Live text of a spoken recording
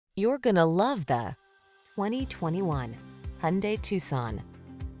You're gonna love the 2021 Hyundai Tucson.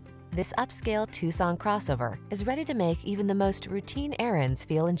 This upscale Tucson crossover is ready to make even the most routine errands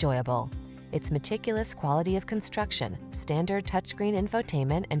feel enjoyable. Its meticulous quality of construction, standard touchscreen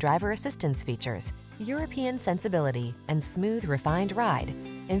infotainment and driver assistance features, European sensibility, and smooth, refined ride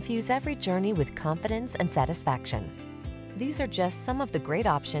infuse every journey with confidence and satisfaction. These are just some of the great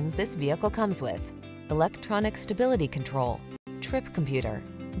options this vehicle comes with: electronic stability control, trip computer,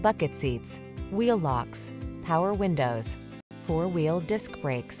 bucket seats, wheel locks, power windows, four-wheel disc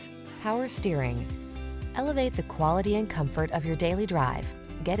brakes, power steering. Elevate the quality and comfort of your daily drive.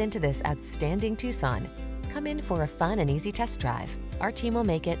 Get into this outstanding Tucson. Come in for a fun and easy test drive. Our team will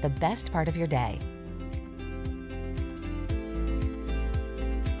make it the best part of your day.